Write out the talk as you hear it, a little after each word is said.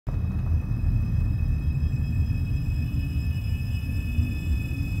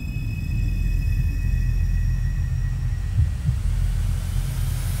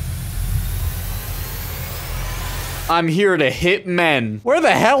I'm here to hit men. Where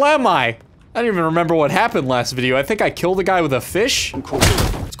the hell am I? I don't even remember what happened last video. I think I killed a guy with a fish.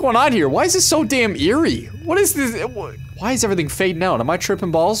 What's going on here? Why is this so damn eerie? What is this? Why is everything fading out? Am I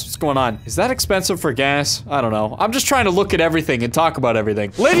tripping balls? What's going on? Is that expensive for gas? I don't know. I'm just trying to look at everything and talk about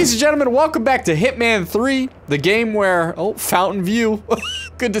everything. Ladies and gentlemen, welcome back to Hitman 3, the game where, oh, Fountain View.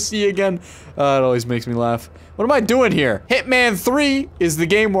 Good to see you again. It always makes me laugh. What am I doing here? Hitman 3 is the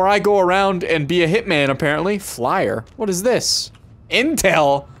game where I go around and be a hitman, apparently. Flyer. What is this?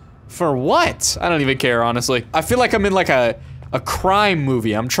 Intel? For what? I don't even care, honestly. I feel like I'm in like a crime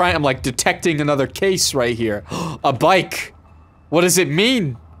movie. I'm like detecting another case right here. A bike. What does it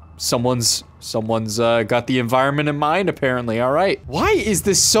mean? Someone's got the environment in mind, apparently. All right. Why is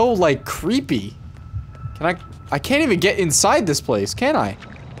this so, like, creepy? I can't even get inside this place, can I?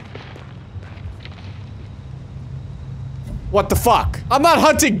 What the fuck? I'm not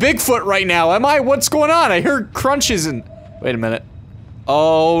hunting Bigfoot right now, am I? What's going on? I heard crunches and- Wait a minute.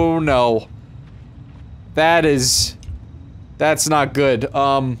 Oh, no. That's not good.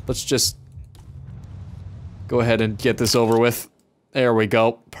 Let's just go ahead and get this over with. There we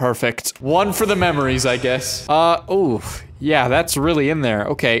go. Perfect. One for the memories, I guess. Oh, yeah, that's really in there.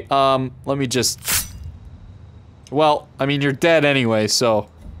 Okay, let me just... Well, I mean, you're dead anyway, so...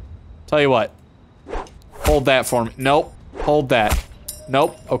 Tell you what. Hold that for me. Nope. Hold that.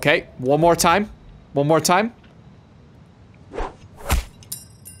 Nope. Okay. One more time. One more time.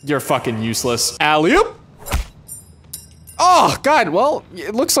 You're fucking useless. Alley-oop! Oh, God, well,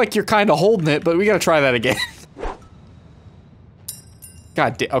 it looks like you're kind of holding it, but we gotta try that again.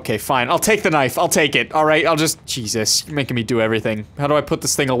 God damn, okay, fine. I'll take the knife. I'll take it. All right, I'll just... Jesus, you're making me do everything. How do I put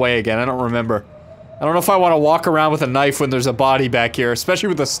this thing away again? I don't remember. I don't know if I want to walk around with a knife when there's a body back here, especially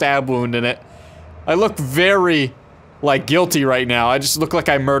with a stab wound in it. I look very, like, guilty right now. I just look like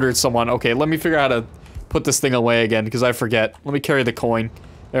I murdered someone. Okay, let me figure out how to put this thing away again, because I forget. Let me carry the coin.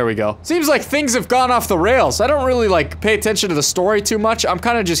 There we go. Seems like things have gone off the rails. I don't really, like, pay attention to the story too much. I'm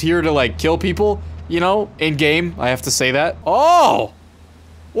kind of just here to, like, kill people, you know, in-game. I have to say that. Oh!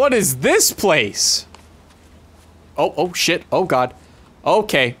 What is this place? Oh, shit. Oh, God.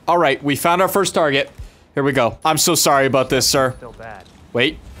 Okay. All right. We found our first target. Here we go. I'm so sorry about this, sir. Still bad.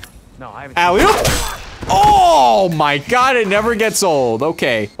 Wait. No, I haven't. Alley-oop! Oh, my God. It never gets old.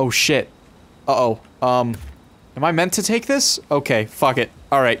 Okay. Oh, shit. Uh-oh. Am I meant to take this? Okay. Fuck it.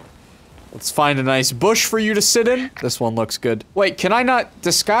 All right. Let's find a nice bush for you to sit in. This one looks good. Wait, can I not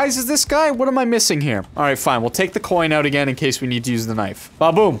disguise as this guy? What am I missing here? All right, fine. We'll take the coin out again in case we need to use the knife.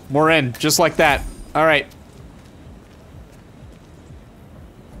 Ba-boom. We're in. Just like that. All right.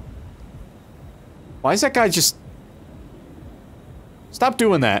 Why is that guy just... Stop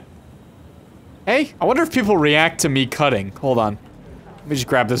doing that. Hey, I wonder if people react to me cutting. Hold on. Let me just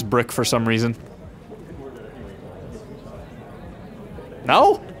grab this brick for some reason.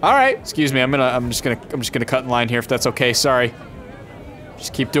 No? Alright. Excuse me, I'm just gonna cut in line here if that's okay, sorry.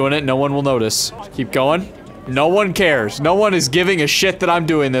 Just keep doing it, no one will notice. Just keep going. No one cares. No one is giving a shit that I'm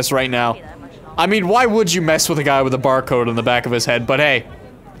doing this right now. I mean, why would you mess with a guy with a barcode on the back of his head? But hey.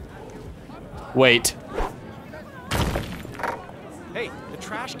 Wait. Hey, the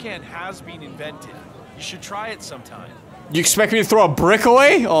trash can has been invented. You should try it sometime. You expect me to throw a brick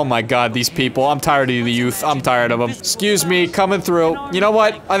away? Oh my God, these people. I'm tired of the youth. I'm tired of them. Excuse me, coming through. You know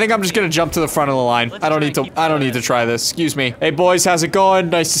what? I think I'm just gonna jump to the front of the line. I don't need to try this. Excuse me. Hey boys, how's it going?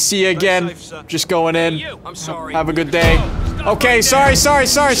 Nice to see you again. Just going in. I'm sorry. Have a good day. Okay, sorry.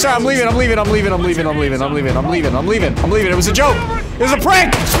 I'm leaving. It was a joke. It was a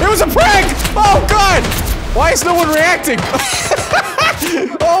prank. It was a prank. Oh God. Why is no one reacting?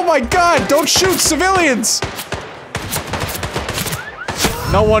 Oh my God, don't shoot civilians.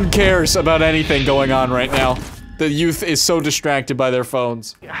 No one cares about anything going on right now. The youth is so distracted by their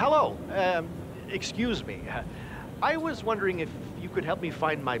phones. Hello, excuse me. I was wondering if you could help me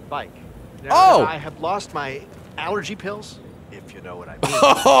find my bike. Oh! I have lost my allergy pills, if you know what I mean.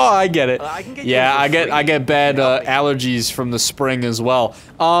 Oh, I get it. I can get yeah, I get bad allergies from the spring as well.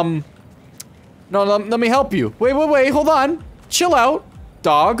 No, let me help you. Wait, hold on. Chill out,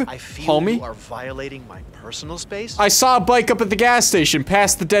 dog, I feel homie. You are violating my personal space. I saw a bike up at the gas station,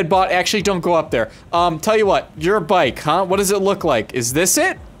 past the dead bot. Actually, don't go up there. Tell you what, your bike, huh? What does it look like? Is this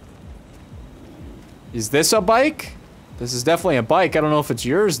it? Is this a bike? This is definitely a bike. I don't know if it's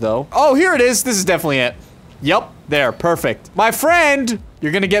yours, though. Oh, here it is. This is definitely it. Yep, there, perfect. My friend!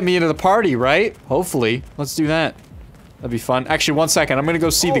 You're gonna get me into the party, right? Hopefully. Let's do that. That'd be fun. Actually, one second. I'm gonna go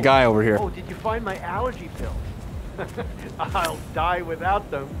see the guy over here. Oh, did you find my allergy pills? I'll die without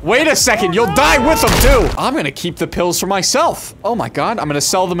them. Wait a second, you'll die with them too! I'm gonna keep the pills for myself. Oh my god, I'm gonna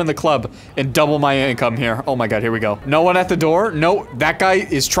sell them in the club and double my income here. Oh my god, here we go. No one at the door? No, that guy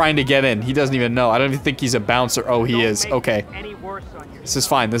is trying to get in. He doesn't even know. I don't even think he's a bouncer. Oh, he is. Okay. This is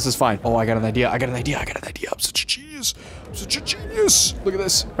fine, this is fine. Oh, I got an idea, I got an idea, I got an idea. I'm such a genius. I'm such a genius. Look at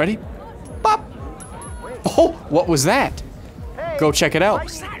this. Ready? Bop! Oh, what was that? Go check it out.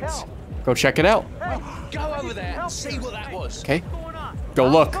 Go check it out. Go over there and see what that was. Okay. Go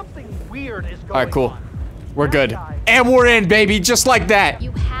look. Something weird is going Alright, cool. on. We're good. And we're in, baby, just like that.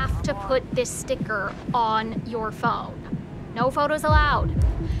 You have to put this sticker on your phone. No photos allowed.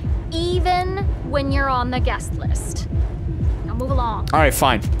 Even when you're on the guest list. Now move along. Alright,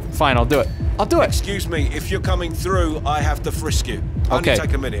 fine. Fine, I'll do it. I'll do it. Excuse me, if you're coming through, I have to frisk you. Okay. Only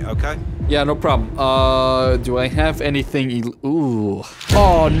take a minute, okay? Yeah, no problem. Do I have anything ooh.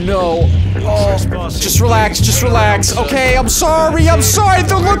 Oh, no. Oh, just relax, just relax. Okay, I'm sorry,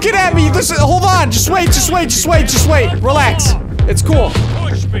 they're looking at me. Listen, hold on, just wait. Relax. It's cool.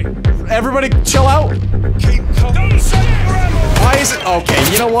 Everybody chill out. Keep coming. Why is it?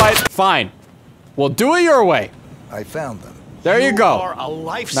 Okay, you know what? Fine. We'll do it your way. I found them. There you You go. are a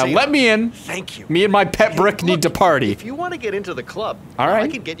lifesaver. Now let me in. Thank you. Me and my pet brick need to party. If you want to get into the club, All right. I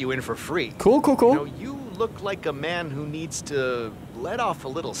can get you in for free. Cool, cool, You cool. know, you look like a man who needs to let off a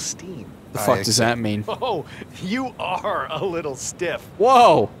little steam. The fuck does that mean? Oh, you are a little stiff.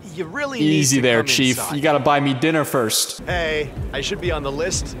 Whoa. You really Easy need to there, come Chief. inside. You gotta buy me dinner first. Hey, I should be on the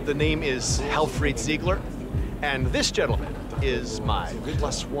list. The name is Helfried Ziegler, and this gentleman is my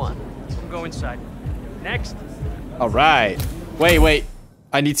 +1. Go inside. Next. All right. Wait.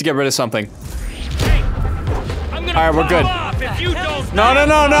 I need to get rid of something. Hey, I'm gonna All right, we're good. off if you don't. No.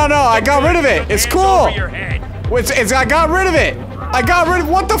 I got rid of it. It's Hands cool. over your head. I got rid of it.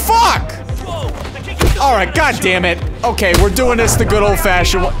 What the fuck? Whoa, I can't keep All right, god damn it. Okay, we're doing this the good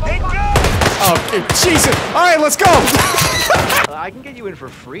old-fashioned way. Oh, Jesus. All right, let's go. I can get you in for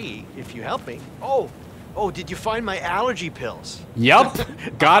free if you help me. Oh, did you find my allergy pills? Yup.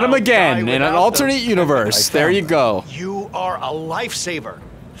 Got him I'll again die in an without alternate them. universe. There you go. You are a lifesaver.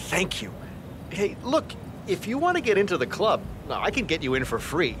 Thank you. Hey, look, if you want to get into the club, I can get you in for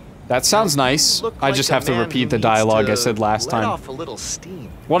free. That sounds nice. Look I like just a have to man repeat who the needs dialogue I to said last let time. off a little steam.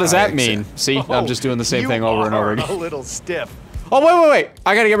 What does that I mean? accept. See, I'm just doing the same thing over and over You again. are a little stiff. Oh, wait.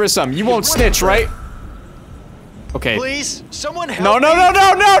 I gotta get rid of some. You won't snitch, right? Okay. Please, someone help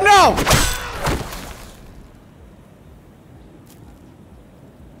No. me.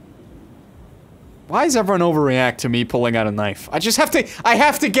 Why does everyone overreact to me pulling out a knife? I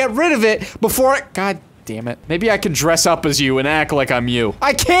have to get rid of it before God damn it. Maybe I can dress up as you and act like I'm you.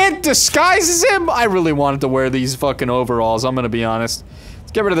 I can't disguise as him? I really wanted to wear these fucking overalls, I'm gonna be honest.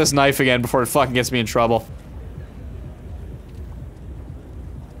 Let's get rid of this knife again before it fucking gets me in trouble.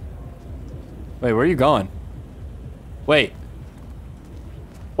 Wait, where are you going? Wait,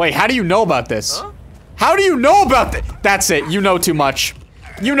 how do you know about this? Huh? How do you know about this? That's it, you know too much.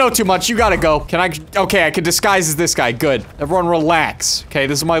 You know too much, you gotta go. Okay, I can disguise as this guy, good. Everyone relax. Okay,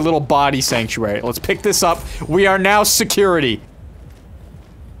 this is my little body sanctuary. Let's pick this up. We are now security.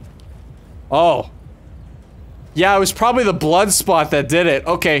 Oh. Yeah, it was probably the blood spot that did it.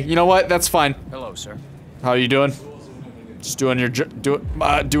 Okay, you know what? That's fine. Hello, sir. How are you doing? Just doing your yeah,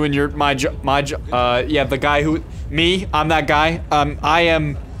 the guy who, me, I'm that guy. I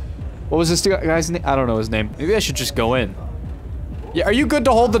am, what was this guy's name? I don't know his name. Maybe I should just go in. Yeah, are you good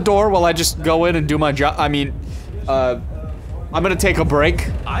to hold the door while I just go in and do my job? I mean, I'm gonna take a break.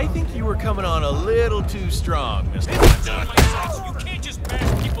 I think you were coming on a little too strong, Mr. You can't just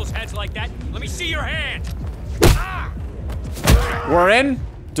bash people's heads like that. Let me see your hand. We're in?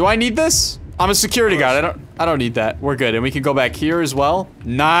 Do I need this? I'm a security guard, I don't need that. We're good, and we can go back here as well.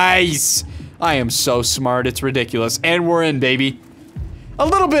 Nice! I am so smart, it's ridiculous. And we're in, baby. A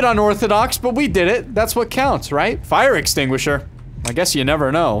little bit unorthodox, but we did it. That's what counts, right? Fire extinguisher. I guess you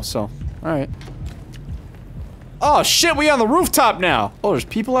never know, so, alright. Oh shit, we on the rooftop now! Oh, there's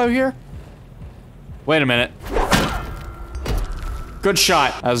people out here? Wait a minute. Good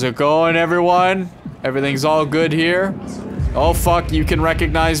shot. How's it going, everyone? Everything's all good here? Oh fuck, you can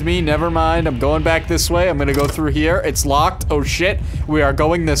recognize me, never mind. I'm going back this way, I'm gonna go through here. It's locked, oh shit. We are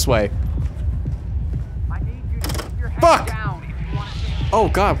going this way. Fuck! Oh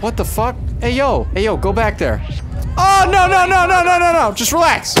god, what the fuck? Hey yo, go back there. Oh, no, just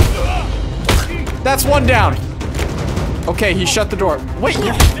relax. That's one down. Okay, he shut the door. Wait,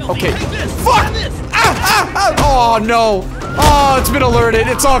 okay. Fuck! Oh, no. Oh, it's been alerted.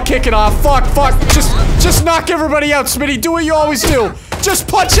 It's all kicking off. Fuck. Just knock everybody out, Smitty. Do what you always do. Just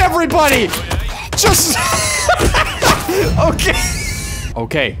punch everybody. Just... Okay.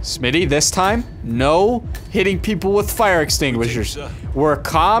 Okay, Smitty, this time, no hitting people with fire extinguishers. We're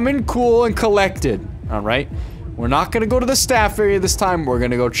calm and cool and collected, all right? We're not gonna go to the staff area this time. We're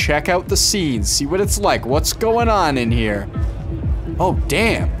gonna go check out the scenes, see what it's like. What's going on in here? Oh,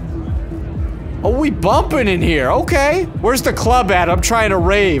 damn. Oh, we bumping in here, okay. Where's the club at? I'm trying to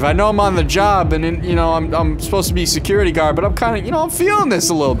rave. I know I'm on the job and, you know, I'm supposed to be security guard, but I'm kind of, you know, I'm feeling this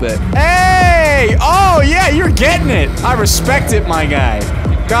a little bit. Hey! Oh, yeah, you're getting it. I respect it, my guy.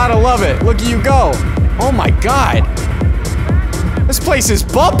 Gotta love it. Look at you go. Oh my God. This place is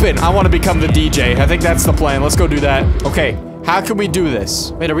bumping. I want to become the DJ. I think that's the plan. Let's go do that. Okay, how can we do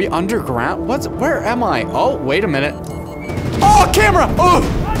this? Wait, are we underground? Where am I? Oh, wait a minute. Oh, camera!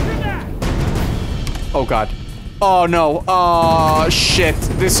 Oh! Oh God. Oh no. Oh shit.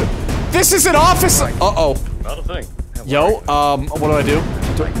 This is an office. Uh-oh. Not a thing. Yo, what do I do?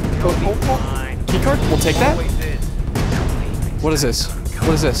 Keycard? We'll take that? What is this?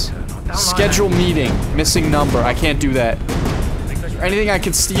 What is this? Schedule meeting. Missing number. I can't do that. Is there anything I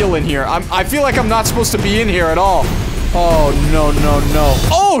can steal in here? I feel like I'm not supposed to be in here at all. Oh no, no, no.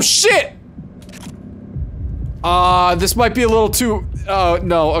 Oh shit! This might be a little too,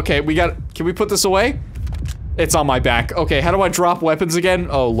 no, okay, can we put this away? It's on my back. Okay, how do I drop weapons again?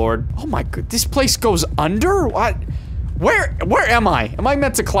 Oh, Lord. Oh my god, this place goes under? What? Where am I? Am I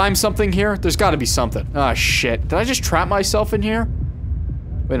meant to climb something here? There's gotta be something. Ah, shit. Did I just trap myself in here?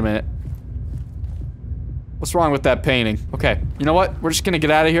 Wait a minute. What's wrong with that painting? Okay, you know what? We're just gonna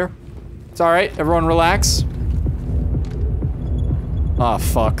get out of here. It's alright, everyone relax. Ah,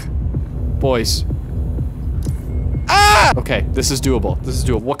 fuck. Boys. Ah! Okay, this is doable. This is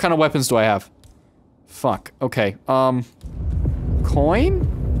doable. What kind of weapons do I have? Fuck. Okay. Coin?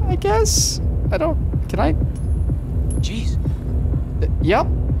 I guess? Can I? Jeez. Yep.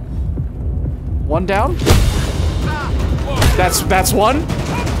 One down. That's one.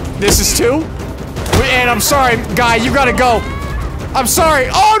 This is two. And I'm sorry, guy, you gotta go. I'm sorry.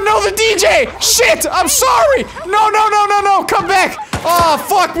 Oh no, the DJ! Shit! I'm sorry! No, no, no, no, no! Come back! Oh,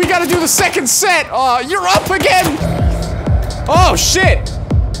 fuck, we gotta do the second set! Oh, you're up again! Oh, shit!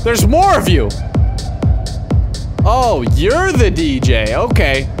 There's more of you! Oh, you're the DJ,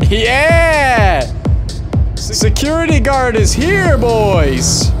 okay. Yeah! Security guard is here,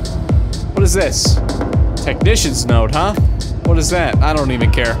 boys! What is this? Technician's note, huh? What is that? I don't even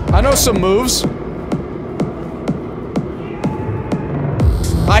care. I know some moves.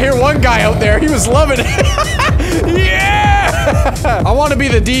 I hear one guy out there, he was loving it. Yeah! I want to be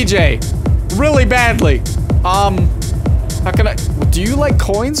the DJ. Really badly. How can I? Do you like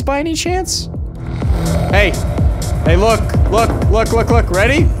coins by any chance? Hey. Hey, look.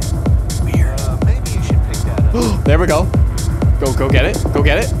 Ready? Maybe you should pick that up. There we go. Go get it. Go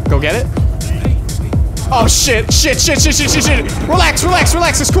get it. Go get it. Oh, shit. Relax.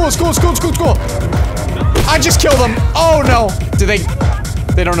 It's cool. I just killed them. Oh, no.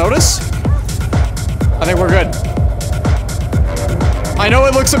 They don't notice? I think we're good. I know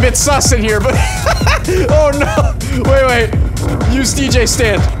it looks a bit sus in here, but oh no! Wait. Use DJ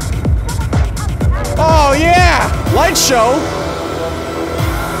stand. Oh yeah! Light show!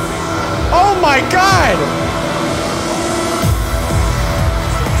 Oh my god!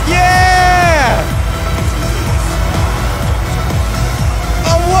 Yeah!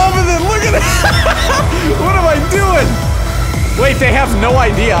 I'm loving it! Look at it! What am I doing? Wait, they have no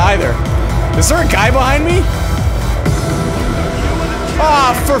idea either. Is there a guy behind me?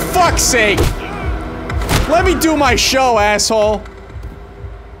 Ah, for fuck's sake! Let me do my show, asshole!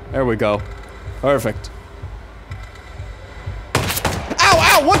 There we go. Perfect.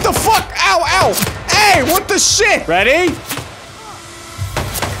 Ow! What the fuck? Ow! Hey, what the shit? Ready?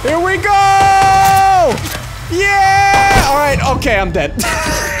 Here we go! Yeah! Alright, okay, I'm dead.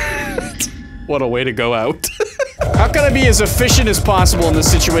 What a way to go out. How can I be as efficient as possible in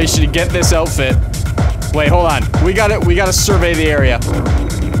this situation to get this outfit? Wait, hold on. We gotta survey the area.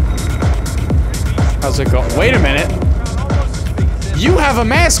 How's it go? Wait a minute. You have a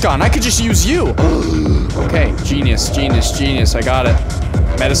mask on. I could just use you. Okay, genius. I got it.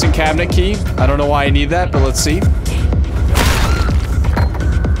 Medicine cabinet key. I don't know why I need that, but let's see.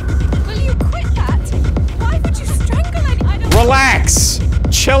 Will you quit that? Why would you strangle anyone? Relax.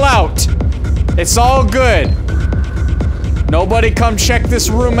 Chill out. It's all good. Nobody come check this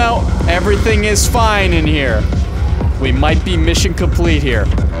room out. Everything is fine in here. We might be mission complete here.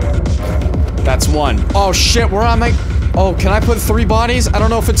 That's one. Oh shit, where am I? Oh, can I put 3 bodies? I don't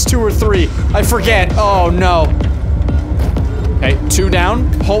know if it's 2 or 3. I forget. Oh no. Okay, 2 down.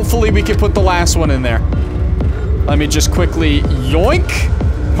 Hopefully we can put the last one in there. Let me just quickly yoink.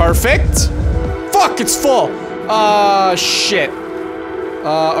 Perfect. Fuck, it's full. Shit.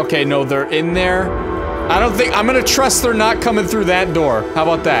 Okay, no, they're in there. I don't think- I'm gonna trust they're not coming through that door. How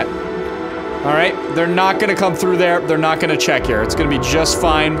about that? Alright, they're not gonna come through there. They're not gonna check here. It's gonna be just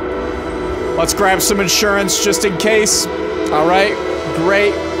fine. Let's grab some insurance just in case. Alright,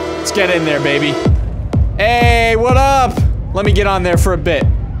 great. Let's get in there, baby. Hey, what up? Let me get on there for a bit.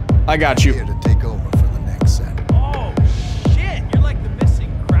 I got you. Here to take over for the next set. Oh, shit. You're like the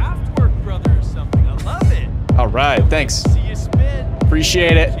missing Kraftwerk brother or something. I love it. Alright, thanks. See you spin.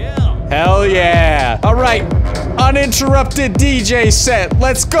 Appreciate it. Chill. Hell yeah. Alright, uninterrupted DJ set.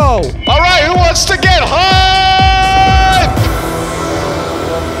 Let's go. Alright, who wants to get high?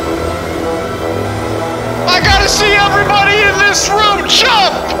 I gotta see everybody in this room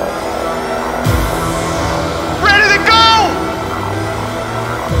jump! Ready to go?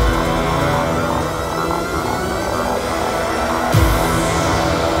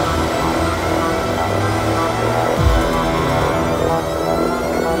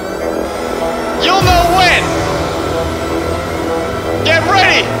 You'll know when! Get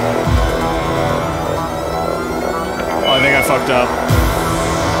ready! Oh, I think I fucked up.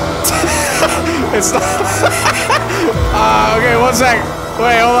 It's not. Okay, one sec.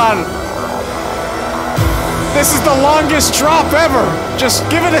 Wait, hold on. This is the longest drop ever. Just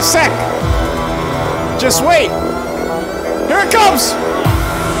give it a sec. Just wait. Here it comes.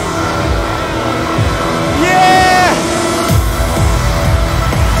 Yeah!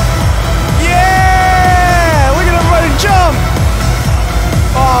 Yeah! Look at everybody jump.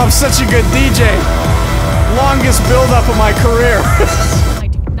 Oh, I'm such a good DJ. Longest build-up of my career. I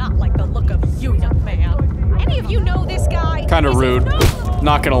do not like the look of you, young man. Any of you know this guy? Kind of rude.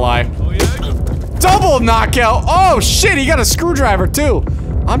 Not gonna lie. Double knockout! Oh shit, he got a screwdriver too.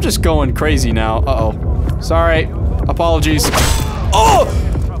 I'm just going crazy now. Uh-oh. Sorry. Apologies. Oh!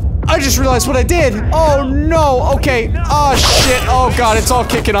 I just realized what I did. Oh no. Okay. Oh shit. Oh god, it's all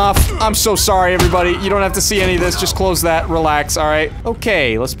kicking off. I'm so sorry, everybody. You don't have to see any of this. Just close that. Relax. All right.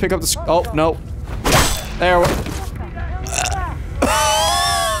 Okay. Let's pick up the. Oh no. There.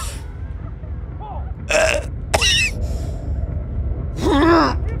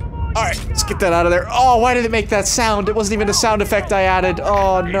 Alright, let's get that out of there. Oh, why did it make that sound? It wasn't even a sound effect I added.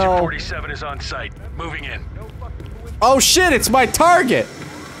 Oh no. 47 is on site. Moving in. Oh shit, it's my target.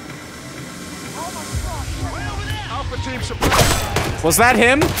 Was that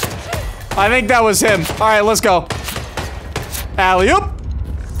him? I think that was him. Alright, let's go. Alley-oop.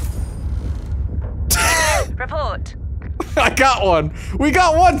 Report. I got one. We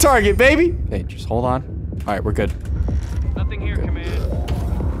got one target, baby. Hey, just hold on. Alright, we're good. Nothing here,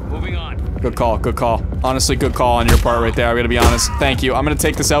 command. Moving on. Good call, good call. Honestly, good call on your part right there. I'm gonna be honest. Thank you. I'm gonna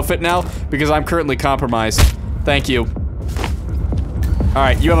take this outfit now because I'm currently compromised. Thank you.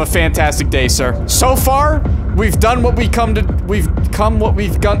 Alright, you have a fantastic day, sir. So far, we've done what we've done what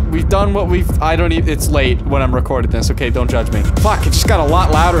we've- I don't even- it's late when I'm recording this, okay? Don't judge me. Fuck, it just got a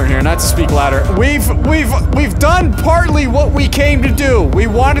lot louder in here, not to speak louder. We've done partly what we came to do. We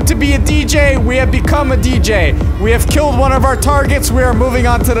wanted to be a DJ, we have become a DJ. We have killed one of our targets, we are moving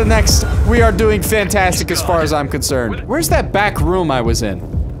on to the next. We are doing fantastic as far as I'm concerned. Where's that back room I was in?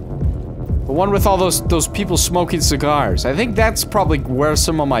 The one with all those people smoking cigars. I think that's probably where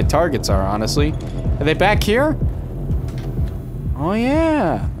some of my targets are, honestly. Are they back here? Oh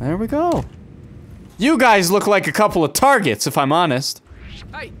yeah, there we go. You guys look like a couple of targets, if I'm honest.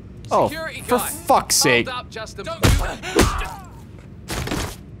 Hey, Oh, security for guy. fuck's sake. Hold up, just a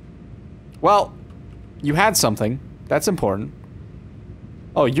Well, you had something. That's important.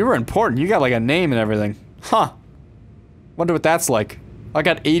 Oh, you're important. You got like a name and everything. Huh. Wonder what that's like. I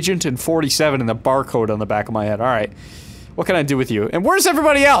got Agent and 47 and the barcode on the back of my head. Alright. What can I do with you? And where's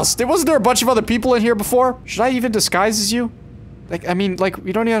everybody else? Wasn't there a bunch of other people in here before? Should I even disguise as you? Like, I mean, like,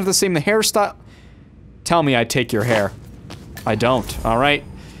 we don't even have the same hairstyle. Tell me I take your hair. I don't. Alright.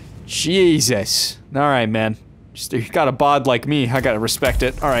 Jesus. Alright, man. Just, you got a bod like me. I gotta respect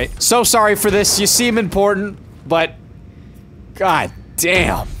it. Alright. So sorry for this. You seem important, but... God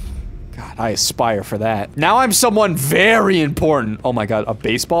damn. God, I aspire for that. Now I'm someone very important. Oh my god, a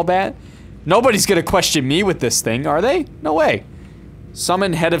baseball bat? Nobody's gonna question me with this thing, are they? No way.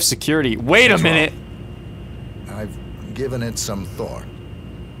 Summon head of security. Wait a minute. I've given it some thought.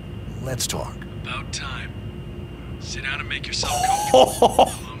 Let's talk. About time. Sit down and make yourself comfortable.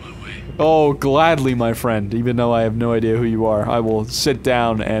 I'm on my way. Oh, gladly, my friend. Even though I have no idea who you are, I will sit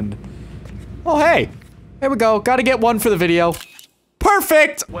down and... Oh, hey. There we go. Gotta get one for the video.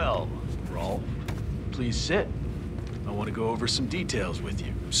 Perfect! Well, Rawl, please sit. I want to go over some details with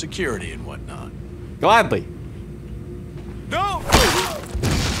you. Security and whatnot. Gladly. No!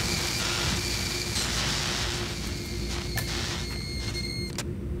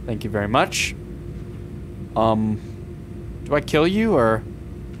 Thank you very much. Do I kill you, or?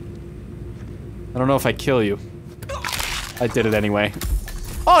 I don't know if I kill you. I did it anyway.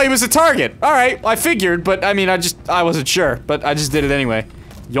 Oh, he was a target! Alright, I figured, but I mean, I wasn't sure, but I just did it anyway.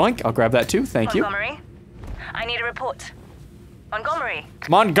 Yoink, I'll grab that too, thank you. Montgomery, I need a report. Montgomery.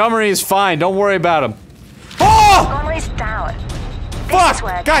 Montgomery is fine, don't worry about him. Oh! Montgomery's down. Fuck! This is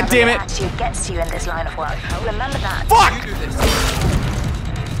where God damn it! attitude gets you in this line of work. Remember that. Fuck!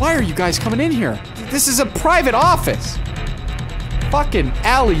 Why are you guys coming in here? This is a private office. Fucking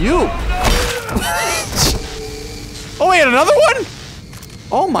alley-oop. Oh wait, another one?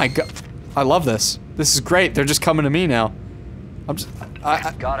 Oh my god. I love this. This is great. They're just coming to me now. I'm just...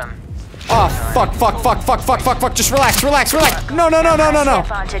 Got him. Oh, fuck. Just relax. No.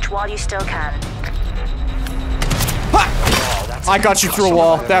 Advantage while you still can. Ha! I got you through a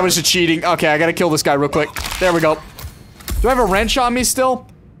wall. That was a cheating. Okay, I gotta kill this guy real quick. There we go. Do I have a wrench on me still?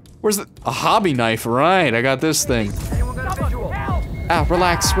 Where's the... A hobby knife. Right, I got this thing. Ah,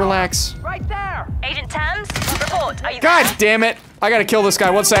 relax. Right there. Agent Tams, report. Are you God there? damn it. I gotta kill this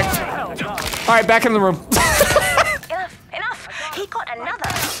guy. 1 sec. Alright, back in the room. Enough. He got another.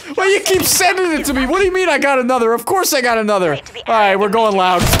 Well, you keep sending it to me. What do you mean I got another? Of course I got another. Alright, we're going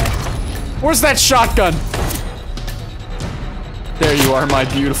loud. Where's that shotgun? There you are, my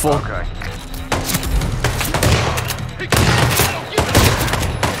beautiful. Okay.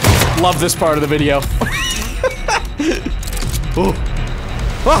 Love this part of the video. Oh.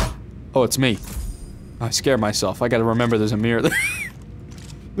 Ah! Oh, it's me. I scared myself. I gotta remember there's a mirror there.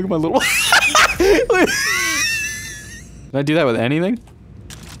 Look at my little... Can I do that with anything?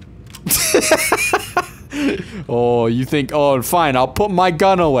 Oh, you think... Oh, fine. I'll put my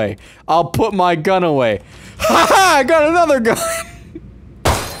gun away. Haha! I got another gun!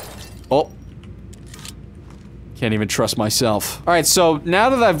 Oh. Can't even trust myself. Alright, so now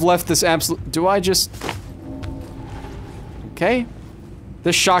that I've left this absolute... Do I just... Okay.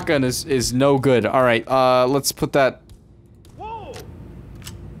 This shotgun is no good. Alright, let's put that...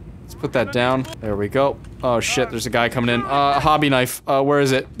 Let's put that down. There we go. Oh shit, there's a guy coming in. A hobby knife. Where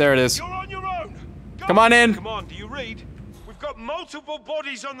is it? There it is. You're on your own. Come on in. Come on, do you read? We've got multiple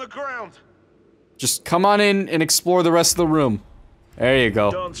bodies on the ground. Just come on in and explore the rest of the room. There you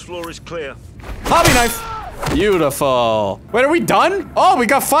go. Dance floor is clear. Hobby knife! Beautiful. Wait, are we done? Oh, we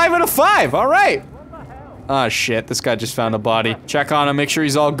got 5 out of 5. Alright. Ah, shit. This guy just found a body. Check on him, make sure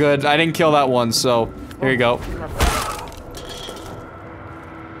he's all good. I didn't kill that one, so here you go.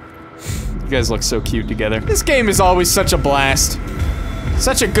 You guys look so cute together. This game is always such a blast.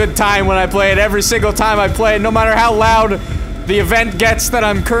 Such a good time when I play it. Every single time I play it, no matter how loud the event gets that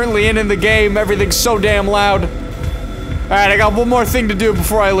I'm currently in the game, everything's so damn loud. Alright, I got one more thing to do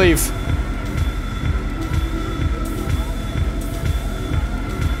before I leave.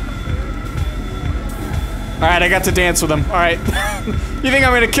 Alright, I got to dance with him. Alright. You think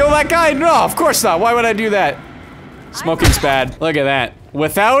I'm gonna kill that guy? No, of course not. Why would I do that? Smoking's bad. Look at that.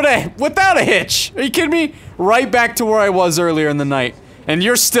 Without a hitch. Are you kidding me? Right back to where I was earlier in the night. And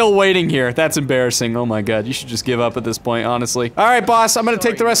you're still waiting here. That's embarrassing. Oh my god, you should just give up at this point, honestly. Alright, boss, I'm gonna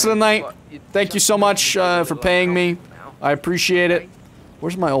take the rest of the night. Thank you so much for paying me. I appreciate it.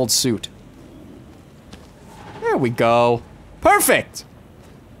 Where's my old suit? There we go. Perfect!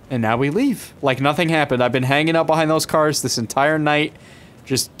 And now we leave. Like nothing happened. I've been hanging out behind those cars this entire night,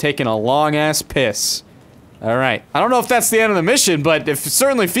 just taking a long-ass piss. Alright. I don't know if that's the end of the mission, but it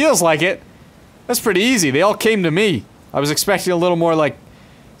certainly feels like it. That's pretty easy. They all came to me. I was expecting a little more, like,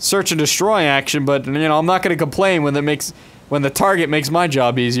 search and destroy action, but, you know, I'm not gonna complain when the target makes my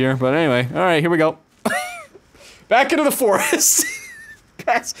job easier. But anyway, alright, here we go. Back into the forest.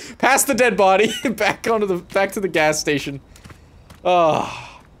 past the dead body. back to the gas station. Oh.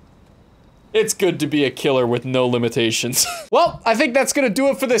 It's good to be a killer with no limitations. Well, I think that's gonna do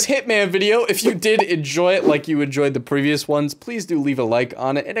it for this Hitman video. If you did enjoy it like you enjoyed the previous ones, please do leave a like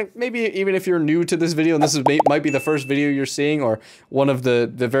on it. And maybe even if you're new to this video and this might be the first video you're seeing or one of the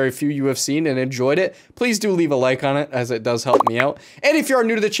very few you have seen and enjoyed it, please do leave a like on it as it does help me out. And if you are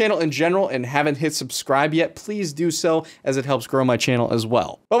new to the channel in general and haven't hit subscribe yet, please do so as it helps grow my channel as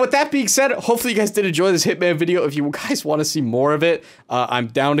well. But with that being said, hopefully you guys did enjoy this Hitman video. If you guys want to see more of it, I'm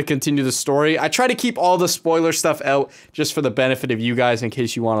down to continue the story. I try to keep all the spoiler stuff out just for the benefit of you guys in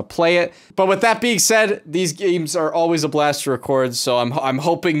case you want to play it. But with that being said, these games are always a blast to record, so I'm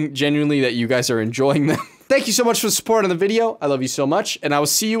hoping genuinely that you guys are enjoying them. Thank you so much for the support on the video. I love you so much, and I will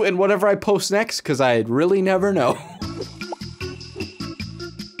see you in whatever I post next, because I really never know.